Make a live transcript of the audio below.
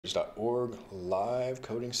Troubleshooting.org live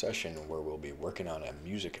coding session where we'll be working on a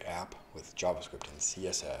music app with JavaScript and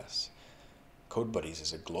CSS. Code Buddies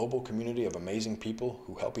is a global community of amazing people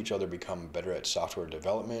who help each other become better at software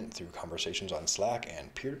development through conversations on Slack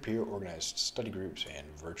and peer-to-peer organized study groups and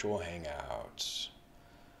virtual hangouts.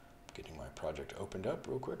 Getting my project opened up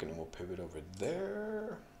real quick and then we'll pivot over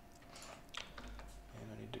there. And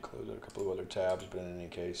I need to close out a couple of other tabs, but in any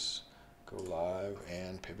case, go live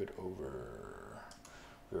and pivot over.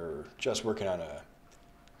 We're just working on a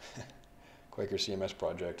Quaker CMS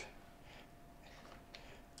project.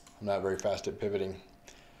 I'm not very fast at pivoting.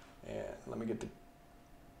 And let me get the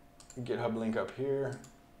GitHub link up here.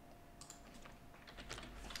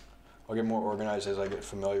 I'll get more organized as I get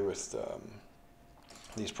familiar with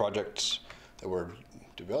these projects that we're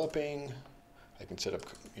developing. I can set up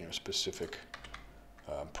specific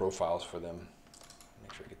profiles for them.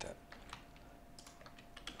 Make sure I get that.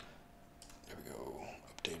 There we go.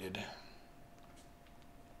 Updated.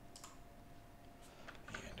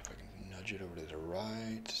 And if I can nudge it over to the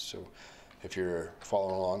right. So if you're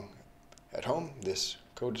following along at home, this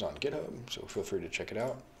code is on GitHub, so feel free to check it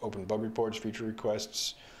out. Open bug reports, feature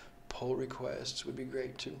requests, pull requests would be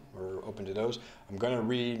great too. We're open to those. I'm going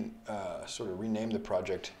to sort of rename the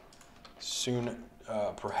project soon,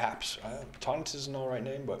 perhaps. Tonnets is an alright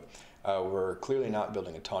name, but we're clearly not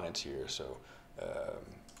building a Tonnets here, so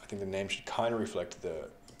I think the name should kind of reflect the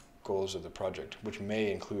goals of the project, which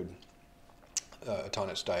may include a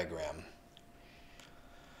Tonnets diagram.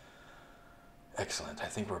 Excellent. I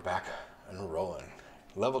think we're back and rolling.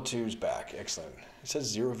 Level 2 is back. Excellent. It says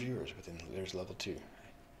 0 viewers, but then there's level 2.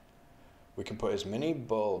 We can put as many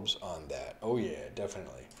bulbs on that. Oh yeah,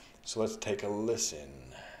 definitely. So let's take a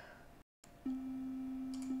listen.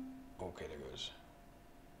 Okay, there goes.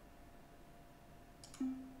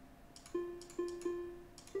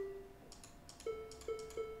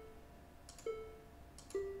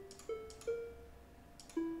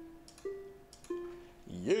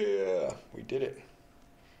 Yeah, we did it.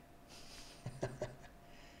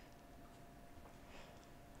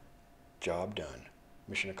 Job done.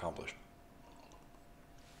 Mission accomplished.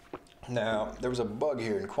 Now, there was a bug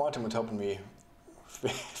here, and Quantum was helping me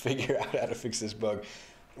figure out how to fix this bug.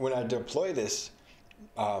 When I deploy this,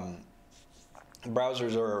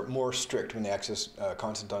 browsers are more strict when they access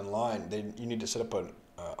content online. You need to set up an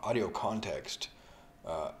audio context,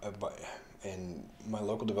 and my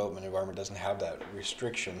local development environment doesn't have that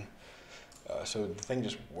restriction, so the thing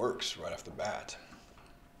just works right off the bat.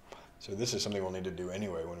 So this is something we'll need to do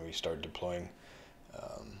anyway when we start deploying.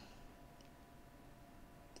 I'm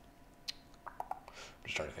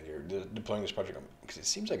just trying to think here, deploying this project, because it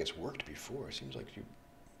seems like it's worked before. It seems like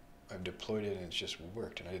I've deployed it and it's just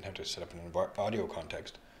worked, and I didn't have to set up an audio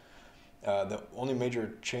context. The only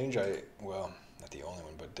major change well, not the only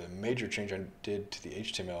one, but the major change I did to the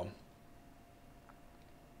HTML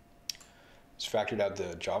is factored out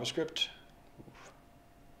the JavaScript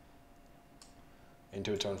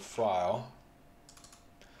into its own file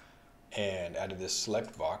and added this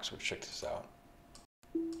select box, which check this out.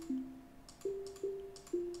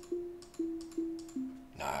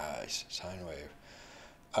 Nice, sine wave.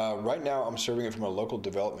 Right now I'm serving it from a local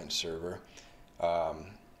development server.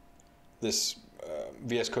 This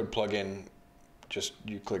VS Code plugin, just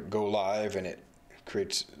you click go live and it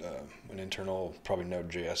creates an internal, probably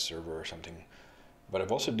Node.js server or something. But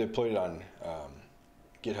I've also deployed it on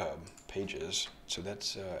GitHub pages. So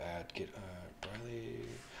that's at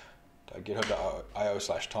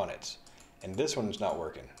github.io/tonnets. And this one's not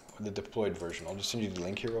working, the deployed version. I'll just send you the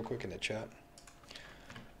link here real quick in the chat.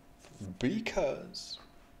 Because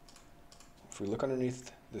if we look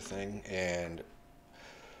underneath the thing, and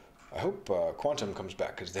I hope Quantum comes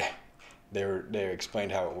back, because they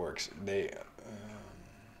explained how it works. They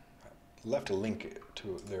left a link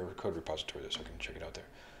to their code repository so I can check it out there.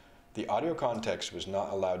 The audio context was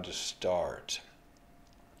not allowed to start.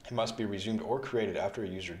 It must be resumed or created after a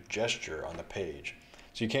user gesture on the page.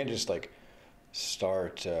 So you can't just like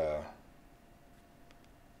start the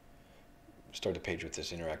page with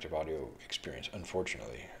this interactive audio experience,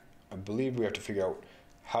 unfortunately. I believe we have to figure out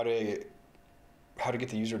how to get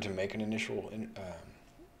the user to make an initial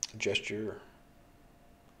gesture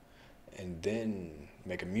and then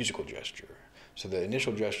make a musical gesture. So the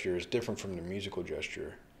initial gesture is different from the musical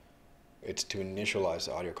gesture. It's to initialize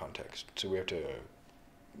the audio context. So we have to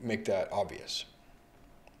make that obvious.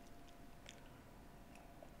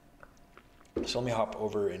 So let me hop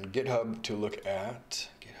over in GitHub to look at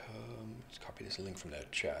GitHub. Let's copy this link from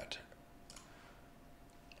that chat.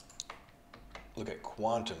 Look at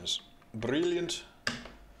Quantum's brilliant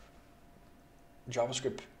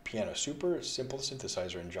JavaScript piano. Super simple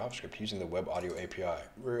synthesizer in JavaScript using the web audio API.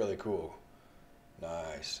 Really cool.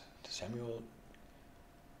 Nice. Samuel,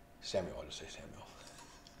 I'll just say Samuel.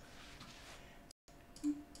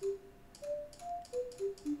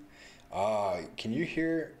 Can you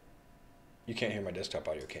hear? You can't hear my desktop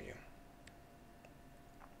audio, can you?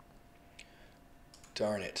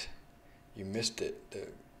 Darn it. You missed it. The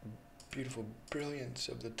beautiful brilliance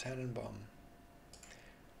of the Tannenbaum.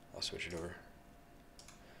 I'll switch it over.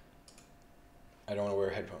 I don't want to wear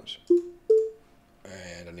headphones.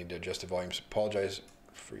 And I need to adjust the volumes. Apologize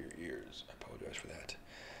for your ears. I apologize for that.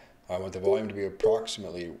 I want the volume to be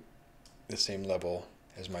approximately the same level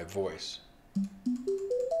as my voice.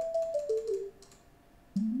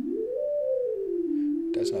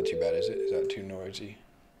 That's not too bad, is it? Is that too noisy?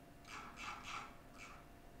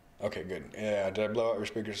 Okay, good. Yeah, did I blow out your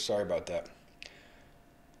speakers? Sorry about that.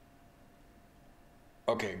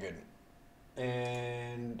 Okay, good.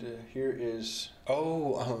 And here is,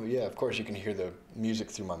 oh yeah, of course you can hear the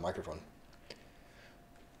music through my microphone.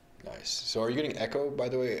 Nice. So are you getting echo, by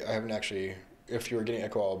the way? I haven't actually, if you were getting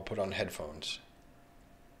echo, I'll put on headphones.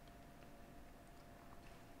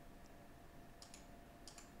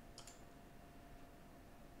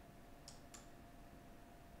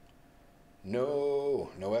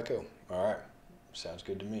 No echo. All right, sounds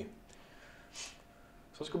good to me. So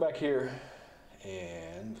let's go back here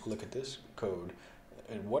and look at this code.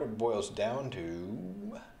 And what it boils down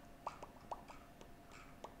to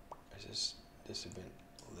is this event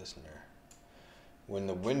listener. When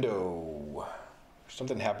the window,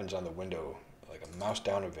 something happens on the window, like a mouse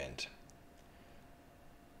down event,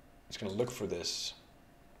 it's going to look for this.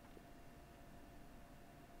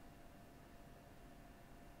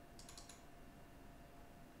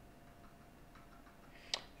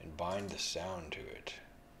 And bind the sound to it.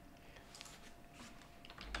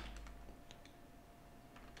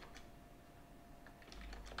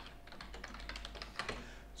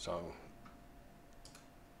 So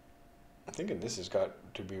I'm thinking this has got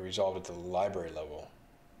to be resolved at the library level.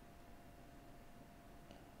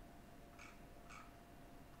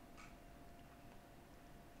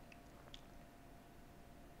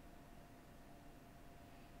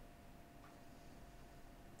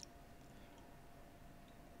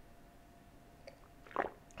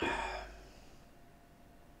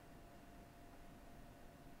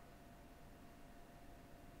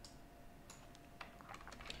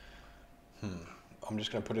 I'm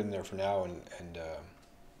just going to put it in there for now and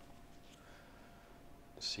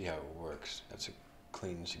see how it works. That's a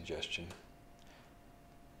clean suggestion.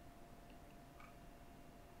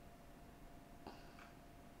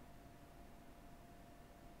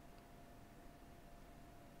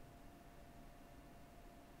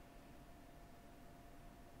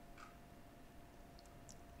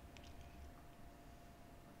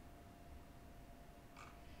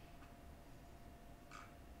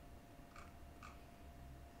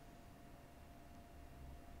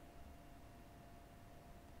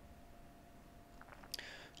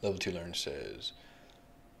 Level 2 Learn says,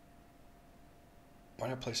 why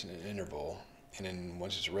not place it in an interval, and then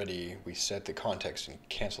once it's ready, we set the context and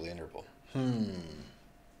cancel the interval?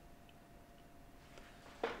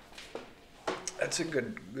 That's a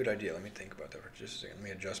good idea. Let me think about that for just a second. Let me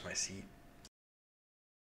adjust my seat.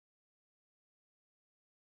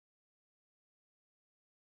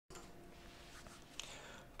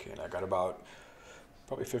 Okay, and I got about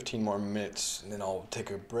probably 15 more minutes, and then I'll take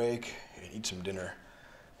a break and eat some dinner.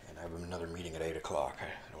 And I have another meeting at 8 o'clock. I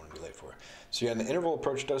don't want to be late for it. So yeah, and the interval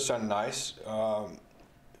approach does sound nice. Sounds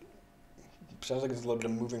like it's a little bit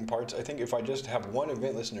of moving parts. I think if I just have one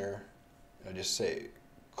event listener, I just say,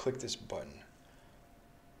 click this button.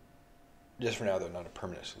 Just for now, though, not a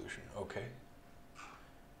permanent solution. Okay.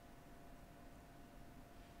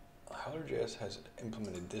 Howler.js has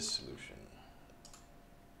implemented this solution.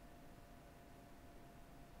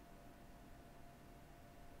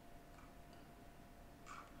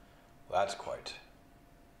 Well, that's quite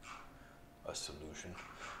a solution.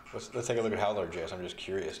 Let's take a look at Howler.js. I'm just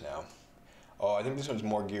curious now. Oh, I think this one's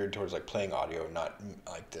more geared towards like playing audio, not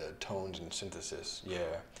like the tones and synthesis.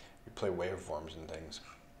 Yeah, you play waveforms and things.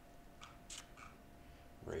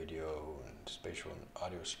 Radio and spatial and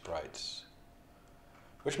audio sprites.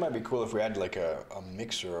 Which might be cool if we had like a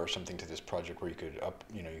mixer or something to this project where you could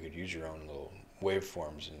you could use your own little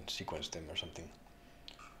waveforms and sequence them or something.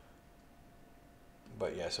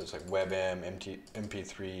 But yeah, so it's like WebM,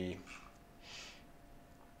 MP3.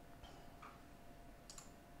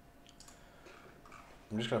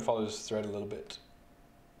 I'm just going to follow this thread a little bit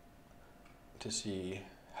to see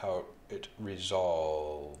how it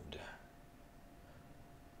resolved.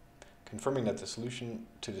 confirming that the solution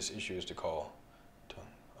to this issue is to call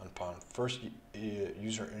upon first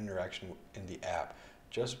user interaction in the app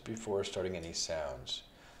just before starting any sounds.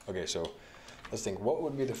 Okay, so let's think, what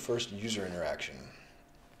would be the first user interaction?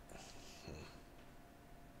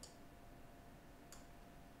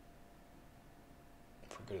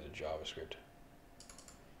 If we go to the JavaScript.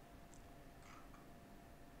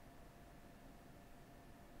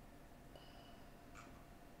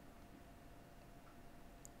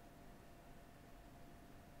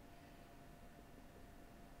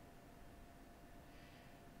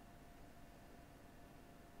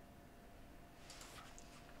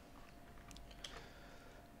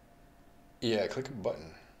 Yeah, click a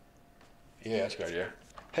button. Yeah, that's a good idea.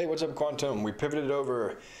 Hey, what's up, Quantum? We pivoted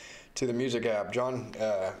over to the music app. John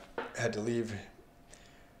had to leave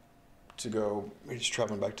to go, he's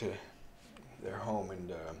traveling back to their home,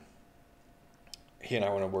 and he and I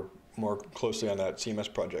want to work more closely on that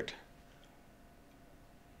CMS project.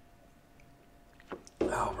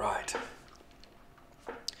 All right.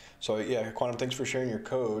 So yeah, Quantum, thanks for sharing your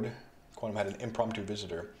code. Quantum had an impromptu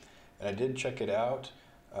visitor, and I did check it out.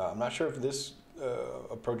 I'm not sure if this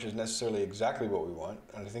approach is necessarily exactly what we want,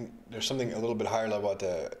 and I think there's something a little bit higher level at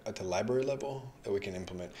the library level that we can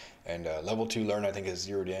implement. And level 2 learn, I think, is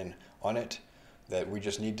zeroed in on it, that we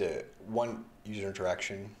just need to one user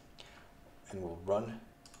interaction, and we'll run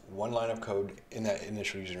one line of code in that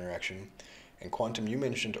initial user interaction. And Quantum, you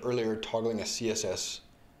mentioned earlier toggling a CSS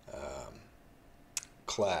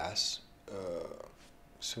class.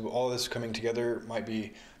 So all this coming together might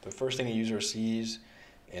be the first thing a user sees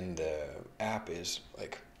in the app is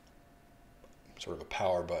like sort of a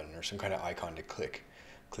power button or some kind of icon to click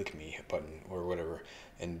me button or whatever,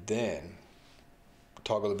 and then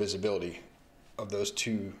toggle the visibility of those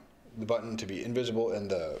two, the button to be invisible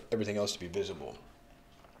and everything else to be visible.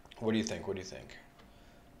 What do you think? What do you think?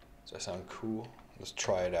 Does that sound cool? Let's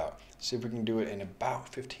try it out. See if we can do it in about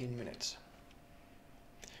 15 minutes.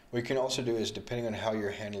 What you can also do is, depending on how you're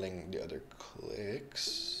handling the other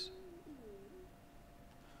clicks,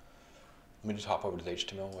 let me just hop over to the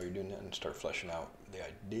HTML while you're doing that and start fleshing out the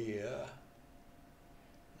idea.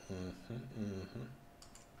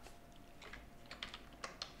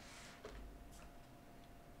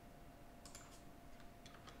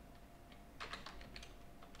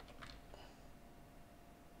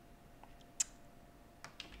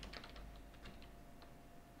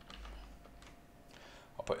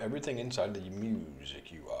 I'll put everything inside the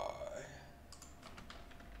music UI.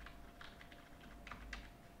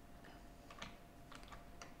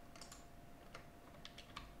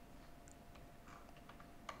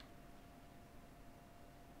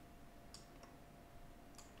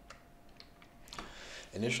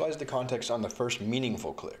 Initialize the context on the first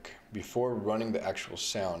meaningful click before running the actual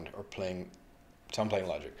sound or sound playing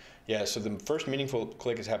logic. Yeah, so the first meaningful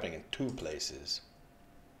click is happening in two places.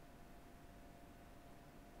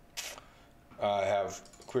 I have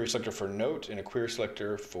a query selector for note and a query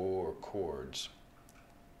selector for chords.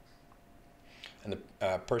 And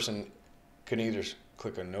the person can either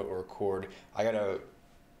click a note or a chord. I gotta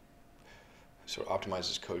sort of optimize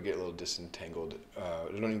this code, get a little disentangled.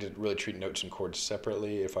 I don't need to really treat notes and chords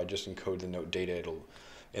separately. If I just encode the note data,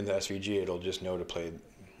 in the SVG, it'll just know to play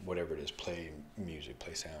whatever it is, play music,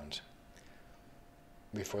 play sounds.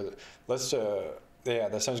 Yeah,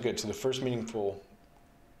 that sounds good. So the first meaningful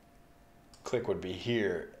click would be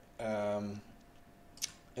here,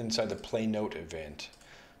 inside the play note event,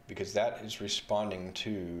 because that is responding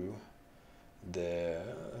to the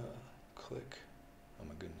click. Oh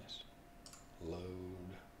my goodness. Load.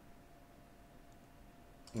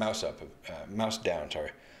 Mouse down,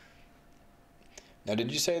 sorry. Now,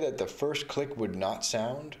 did you say that the first click would not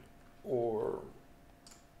sound, or?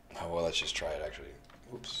 Oh, well, let's just try it actually.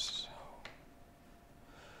 Oops.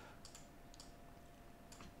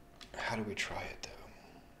 How do we try it though?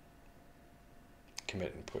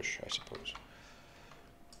 Commit and push, I suppose.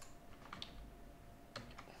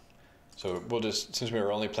 So we'll just, since we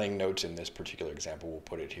were only playing notes in this particular example, we'll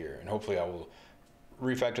put it here. And hopefully I will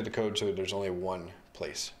refactor the code so that there's only one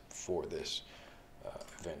place for this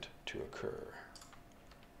event to occur.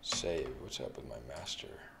 Save. What's up with my master?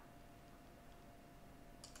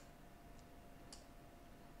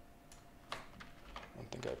 I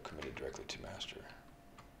don't think I've committed directly to master.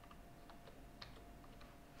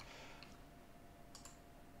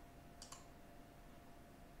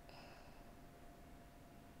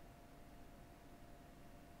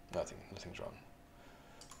 Nothing's wrong.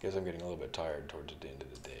 Guess I'm getting a little bit tired towards the end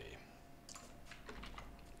of the day.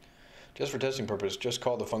 Just for testing purpose, just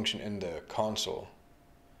call the function in the console.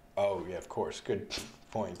 Oh yeah, of course, good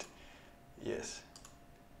point. Yes.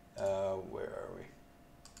 Where are we?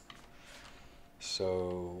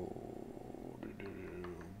 So,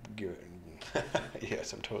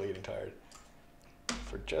 yes, I'm totally getting tired.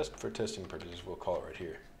 For testing purposes, we'll call it right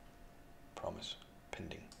here. Promise.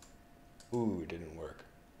 Pending. Ooh, it didn't work.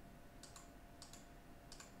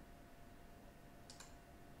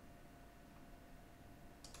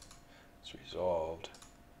 It's resolved.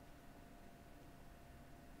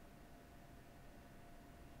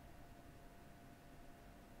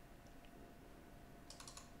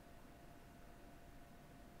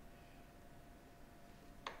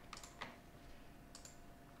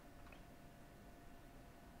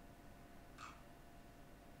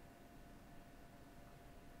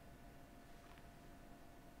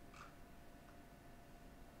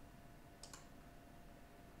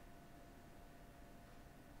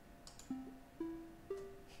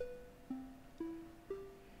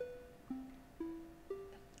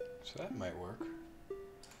 So that might work.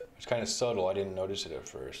 It's kind of subtle, I didn't notice it at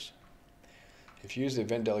first. If you use the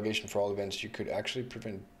event delegation for all events, you could actually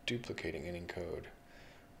prevent duplicating any code.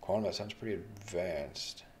 Quantum, that sounds pretty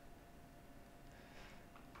advanced.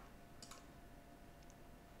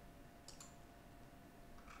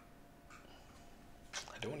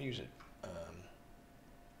 I don't use it.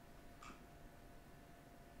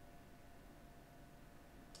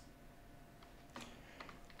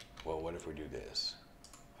 Well, what if we do this?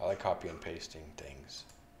 I like copy and pasting things.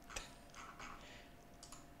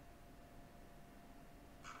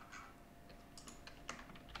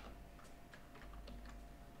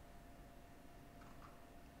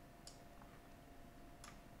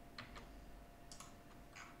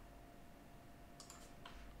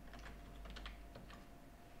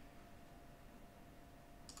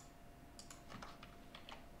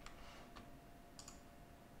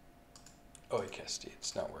 Oh,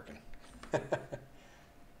 it's not working.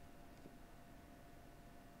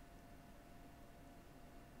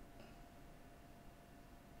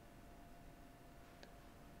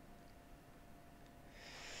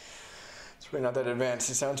 It's really not that advanced.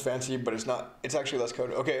 It sounds fancy, but it's not. It's actually less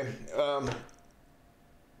code. Okay,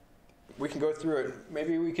 we can go through it.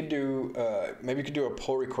 Maybe we could do. Maybe you could do a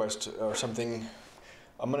pull request or something.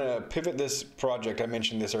 I'm gonna pivot this project. I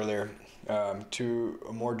mentioned this earlier. To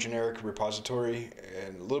a more generic repository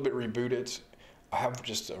and a little bit reboot it. I have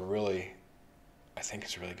just a really, I think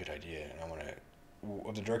it's a really good idea, and I want to,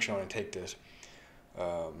 of the direction I want to take this,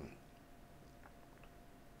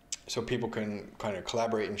 so people can kind of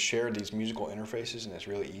collaborate and share these musical interfaces, and it's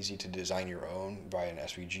really easy to design your own via an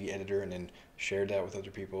SVG editor and then share that with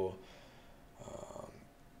other people.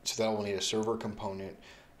 So that will need a server component.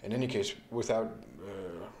 In any case, without,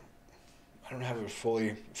 I don't have it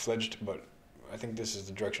fully fledged, but I think this is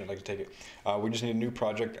the direction I'd like to take it. We just need a new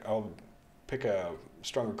project. I'll pick a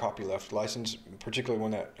stronger copyleft license, particularly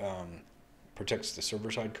one that protects the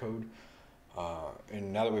server-side code.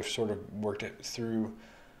 And now that we've sort of worked it through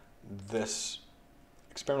this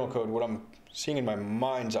experimental code, what I'm seeing in my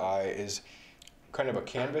mind's eye is kind of a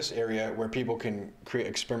canvas area where people can create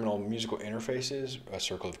experimental musical interfaces, a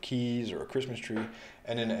circle of keys or a Christmas tree,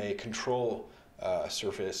 and then a control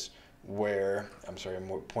surface where, I'm sorry, I'm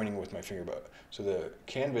pointing with my finger, but so the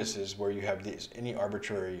canvas is where you have any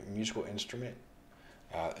arbitrary musical instrument,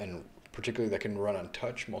 and particularly that can run on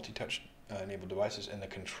touch, multi-touch enabled devices, and the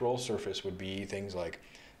control surface would be things like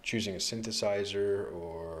choosing a synthesizer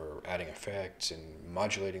or adding effects and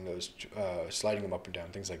modulating those, sliding them up and down,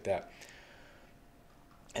 things like that.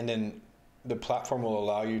 And then the platform will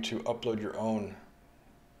allow you to upload your own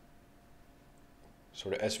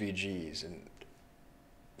sort of SVGs and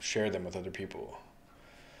share them with other people.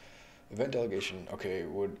 Event delegation, okay,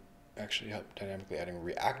 would actually help dynamically adding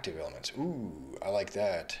reactive elements. Ooh, I like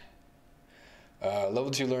that. Level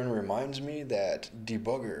 2 learn reminds me that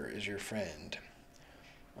debugger is your friend.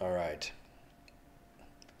 All right.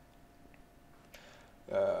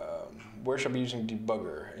 Where should I be using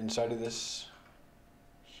debugger? Inside of this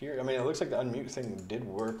here? I mean, it looks like the unmute thing did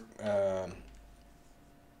work. I'm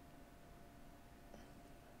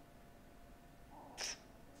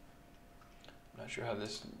not sure how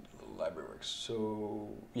this library works. So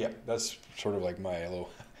yeah, that's sort of like my little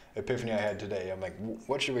epiphany I had today. I'm like,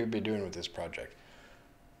 what should we be doing with this project?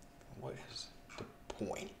 What is the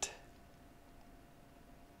point?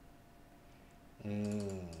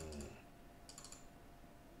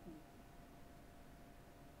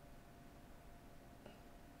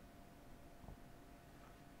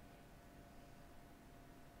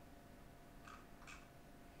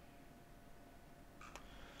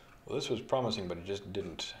 Well, this was promising, but it just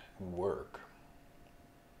didn't work.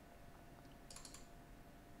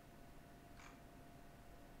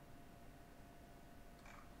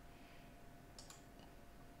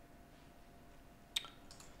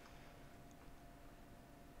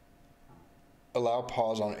 allow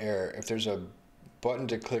pause on error if there's a button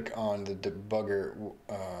to click on the debugger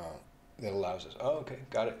that allows this. Oh, okay,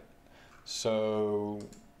 got it. So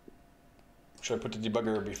should I put the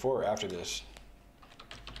debugger before or after this?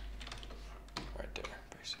 Right there,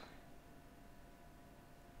 basically.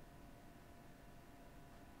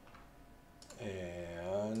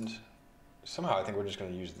 And somehow I think we're just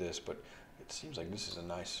going to use this, but it seems like this is a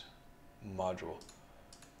nice module.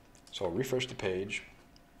 So I'll refresh the page.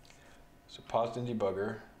 So pause the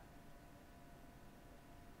debugger.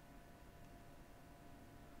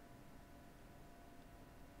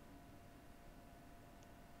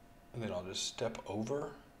 And then I'll just step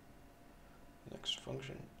over the next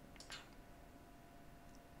function.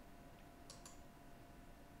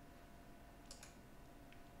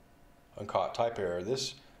 Uncaught type error.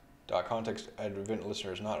 This .context add event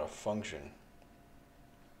listener is not a function.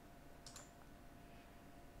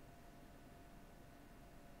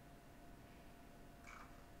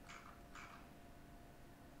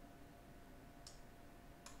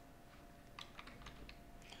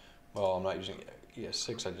 Well, I'm not using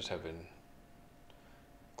ES6, I just have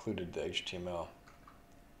included the HTML.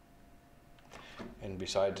 And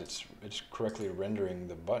besides, it's correctly rendering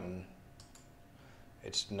the button.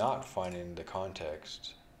 It's not finding the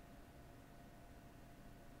context.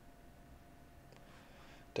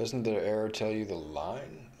 Doesn't the error tell you the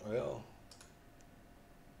line? Well,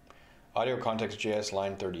 audio context JS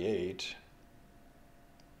line 38.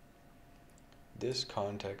 This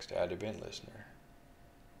context add event listener.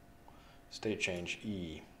 State change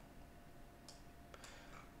E.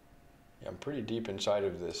 Yeah, I'm pretty deep inside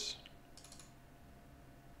of this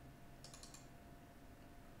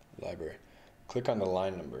library. Click on the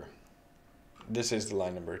line number. This is the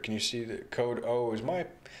line number. Can you see the code? Oh, is my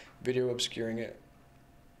video obscuring it?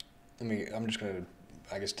 I'm just gonna,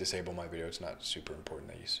 I guess, disable my video. It's not super important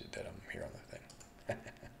that you see that I'm here on the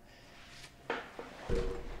thing.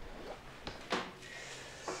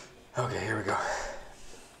 Okay, here we go.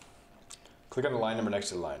 Click on the line number next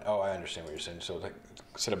to the line. Oh, I understand what you're saying. So like,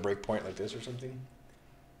 set a breakpoint like this or something.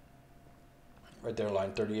 Right there,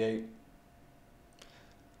 line 38.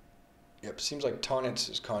 Yep, seems like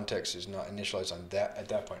Tonnet's context is not initialized on that at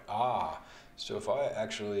that point. Ah, so if I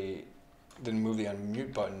actually then move the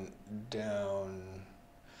unmute button down.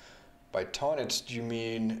 By Tonnet's, do you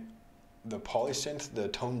mean the polysynth, the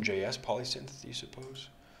Tone.js polysynth, do you suppose?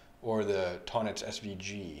 Or the Tonnet's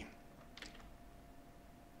SVG?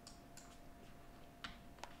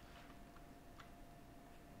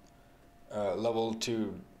 Level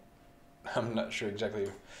 2, I'm not sure exactly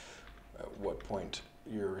at what point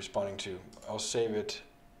you're responding to. I'll save it.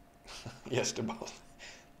 Yes, to both.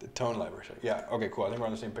 The tone library. Yeah, okay, cool. I think we're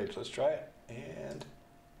on the same page. Let's try it. And,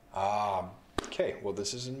 okay, well,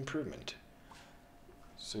 this is an improvement.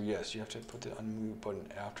 So yes, you have to put the unmute button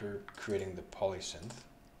after creating the polysynth.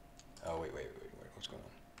 Oh, wait, what's going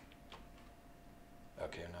on?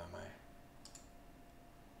 Okay, now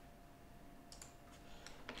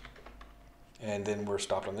and then we're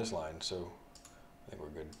stopped on this line, so I think we're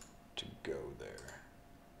good to go there.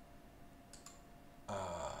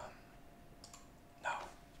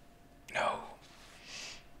 No.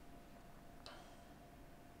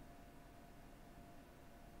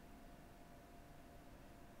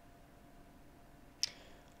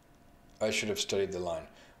 I should have studied the line.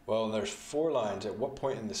 Well, there's 4 lines. At what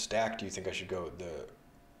point in the stack do you think I should go? The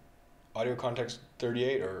audio context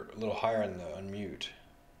 38 or a little higher in the unmute?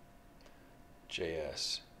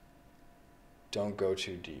 JS. Don't go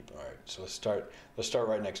too deep. All right, so let's start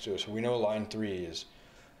right next to it. So we know line 3 is,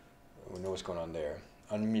 we know what's going on there.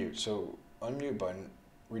 Unmute. So unmute button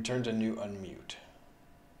returns a new unmute.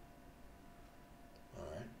 All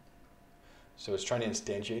right. So it's trying to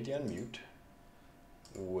instantiate the unmute,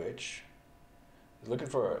 which is looking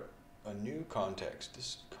for a new context.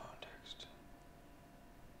 This context.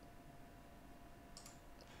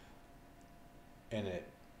 And it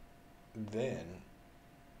then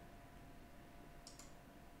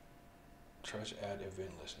tries to add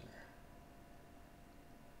event listener.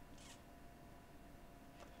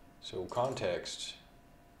 So context,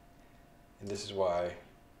 and this is why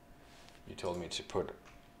you told me to put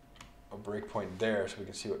a breakpoint there so we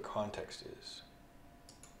can see what context is.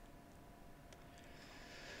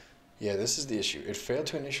 Yeah, this is the issue. It failed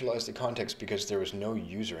to initialize the context because there was no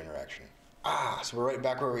user interaction. So we're right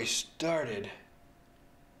back where we started.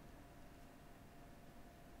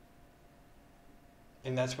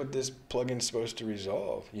 And that's what this plugin is supposed to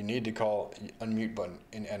resolve. You need to call unmute button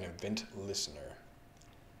in an event listener.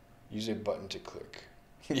 Use a button to click.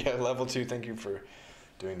 Yeah, level 2, thank you for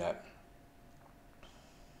doing that.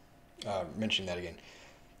 Mentioning that again.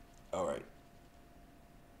 All right.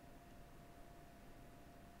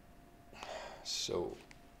 So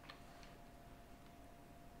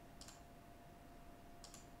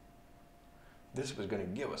this was going to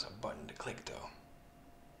give us a button to click though.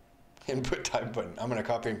 Input type button. I'm going to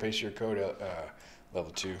copy and paste your code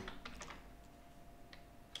level 2.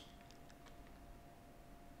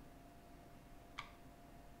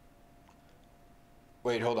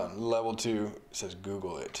 Wait, hold on. Level 2 says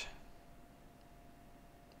Google it.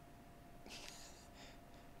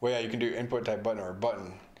 Well, yeah, you can do input type button or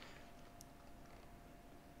button.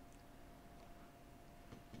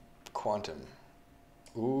 Quantum.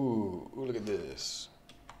 Ooh, look at this.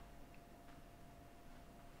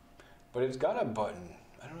 But it's got a button.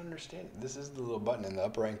 I don't understand. This is the little button in the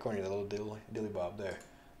upper right corner, the little dilly bob there.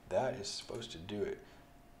 That is supposed to do it.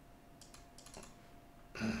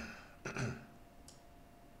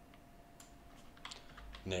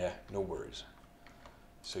 Nah, no worries.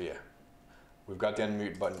 So yeah, we've got the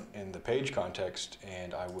unmute button in the page context,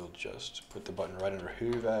 and I will just put the button right under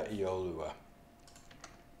Hyvä joulua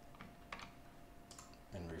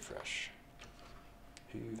and refresh.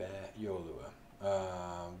 Hyvä joulua.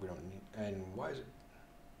 We don't need, and why is it?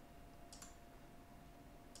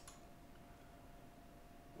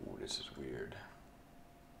 Ooh, this is weird.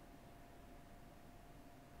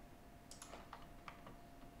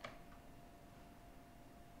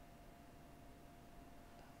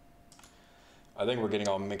 I think we're getting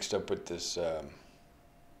all mixed up with this. All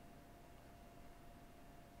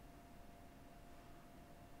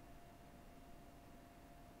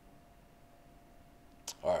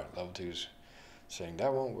right, level 2's saying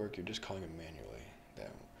that won't work. You're just calling it manually.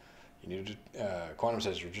 That you need to. Quantum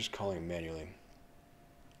says you're just calling it manually.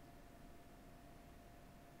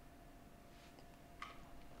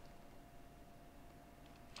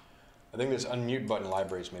 I think this unmute button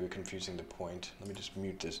library is maybe confusing the point. Let me just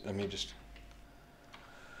mute this. Let me just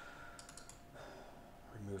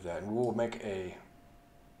remove that, and we'll make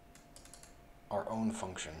our own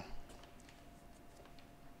function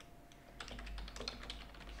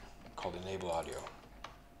called enable audio.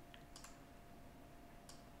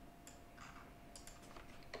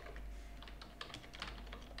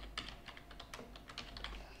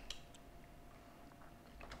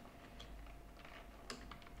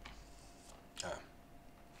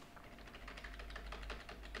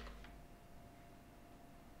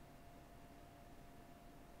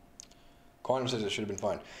 Quantum says it should have been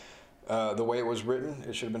fine. The way it was written,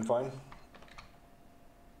 it should have been fine.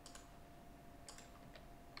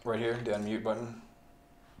 Right here, the unmute button.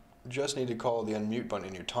 Just need to call the unmute button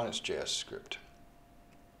in your Tonix.js script.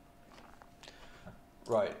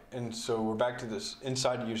 Right, and so we're back to this.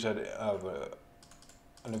 Inside you said of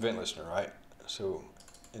an event listener, right? So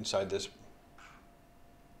inside this.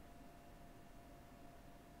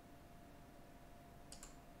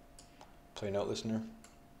 Play note listener?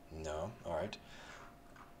 No, all right.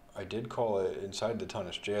 I did call it inside the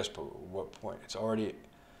Tonix.js, but at what point? It's already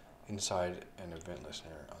inside an event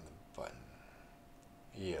listener on the button.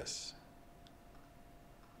 Yes.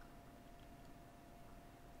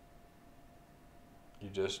 You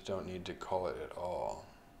just don't need to call it at all.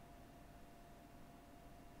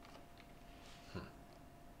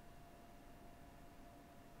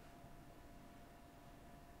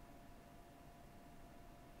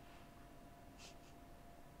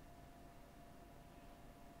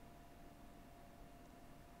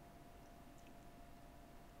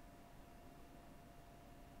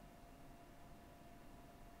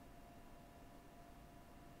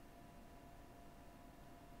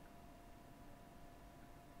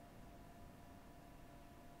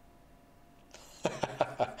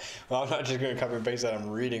 Well, I'm not just going to copy and paste that. I'm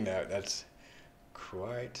reading that. That's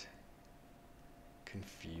quite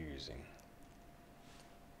confusing.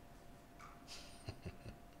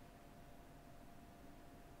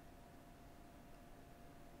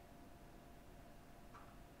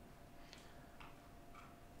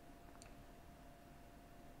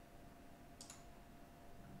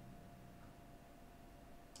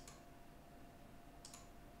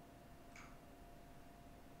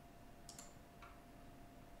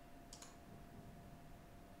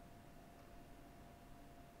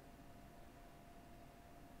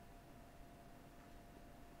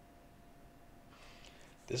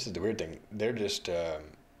 This is the weird thing. They're just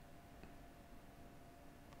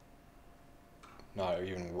not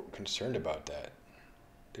even concerned about that.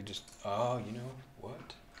 They just, oh, you know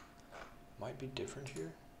what? Might be different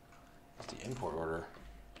here. It's the import order.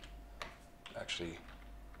 Actually,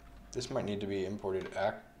 this might need to be imported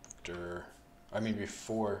after, I mean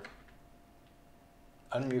before.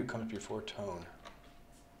 Unmute comes before tone.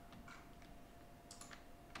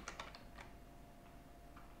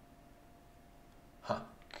 Huh,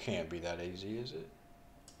 Can't be that easy, is it?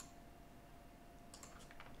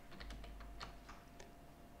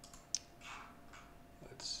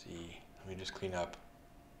 Let's see. Let me just clean up.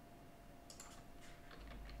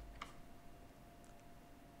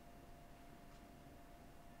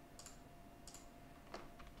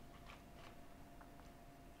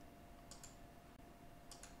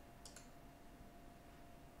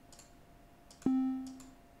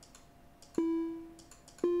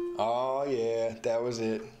 Oh yeah, that was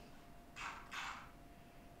it.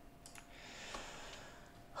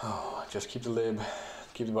 Oh, just keep the lib,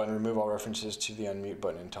 keep the button, remove all references to the unmute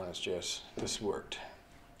button in Tonus.js. This worked.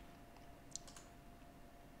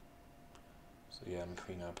 So yeah, let me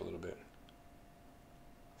clean up a little bit.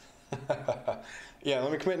 Yeah,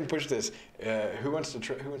 let me commit and push this. Who wants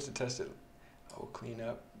to test it? I will clean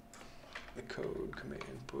up the code, commit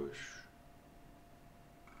and push.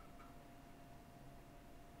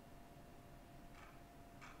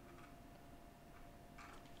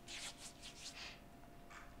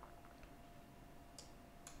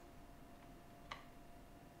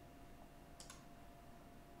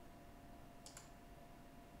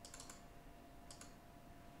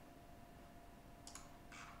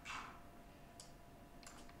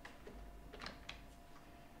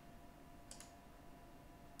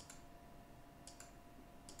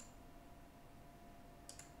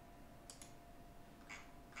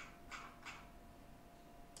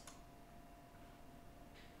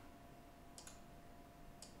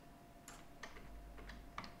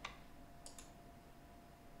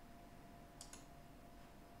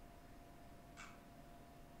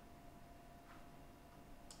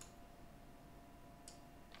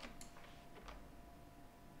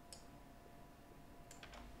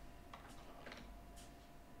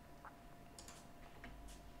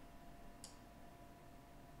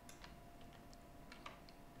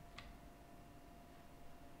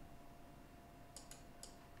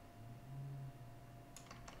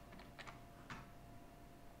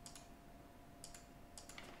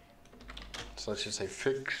 So let's just say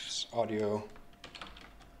fix audio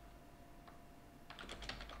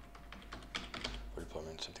or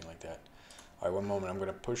deployment, something like that. All right, one moment. I'm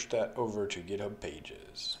going to push that over to GitHub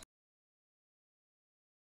Pages.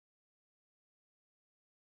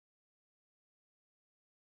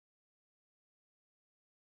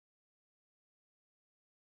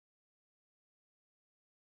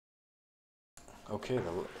 Okay,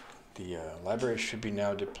 the library should be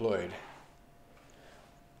now deployed.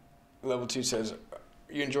 Level 2 says, are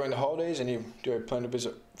you enjoying the holidays? Do I plan to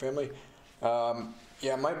visit family?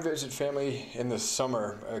 Yeah, I might visit family in the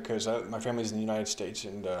summer because my family's in the United States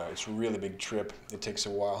and it's a really big trip. It takes a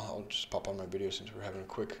while. I'll just pop on my video since we're having a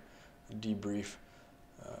quick debrief.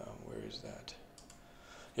 Where is that?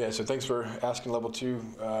 Yeah, so thanks for asking, Level 2.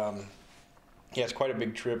 Yeah, it's quite a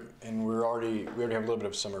big trip, and we already have a little bit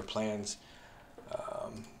of summer plans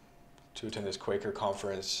to attend this Quaker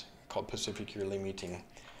conference called Pacific Yearly Meeting.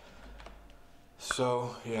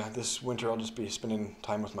 So yeah, this winter I'll just be spending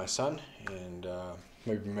time with my son and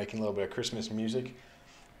maybe making a little bit of Christmas music.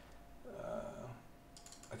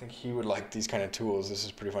 I think he would like these kind of tools. This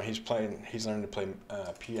is pretty fun. He's learning to play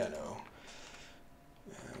piano.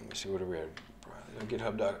 Let me see, what are we at?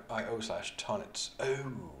 GitHub.io/tonnets.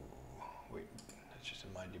 Oh, wait, that's just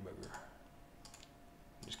in my debugger.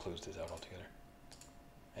 Just close this out altogether.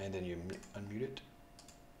 And then you unmute it.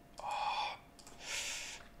 Oh.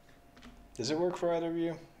 Does it work for either of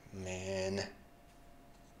you? Man.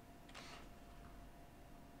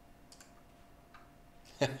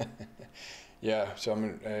 Yeah, so I'm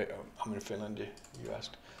in Finland, you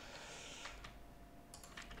asked.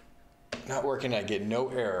 Not working, I get no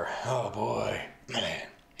error. Oh boy, man.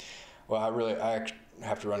 Well, I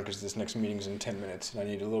have to run because this next meeting's in 10 minutes and I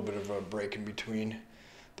need a little bit of a break in between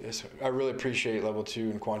this. I really appreciate Level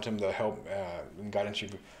 2 and Quantum, the help and guidance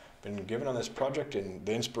you've been given on this project and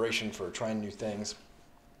the inspiration for trying new things.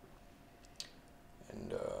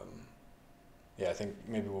 And yeah, I think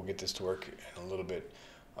maybe we'll get this to work in a little bit.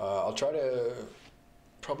 I'll try to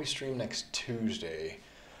probably stream next Tuesday.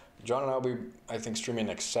 John and I will be, I think, streaming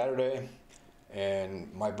next Saturday,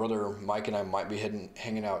 and my brother Mike and I might be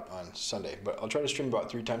hanging out on Sunday. But I'll try to stream about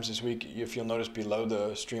 3 times this week. If you'll notice below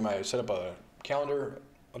the stream, I set up a calendar.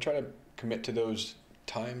 I'll try to commit to those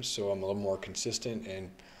times so I'm a little more consistent and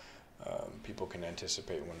people can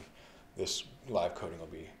anticipate when this live coding will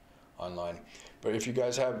be online. But if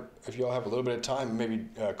y'all have a little bit of time, maybe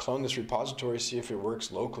clone this repository, see if it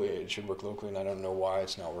works locally. It should work locally, and I don't know why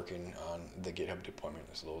it's not working on the GitHub deployment.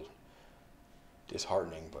 It's a little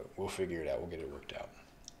disheartening, but we'll figure it out. We'll get it worked out.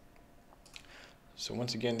 So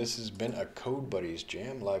once again, this has been a Code Buddies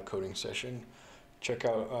Jam live coding session. check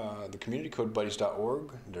out the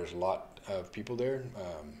communitycodebuddies.org. There's a lot of people there,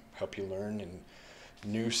 help you learn and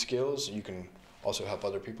new skills. You can also help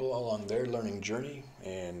other people along their learning journey,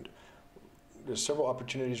 and there's several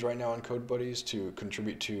opportunities right now on Code Buddies to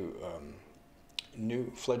contribute to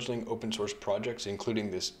new fledgling open source projects,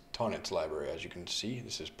 including this Tonnet's library. As you can see,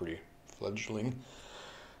 this is pretty fledgling.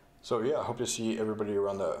 So yeah, I hope to see everybody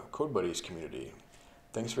around the Code Buddies community.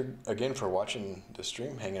 Thanks again for watching the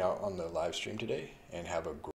stream, hanging out on the live stream today, and have a great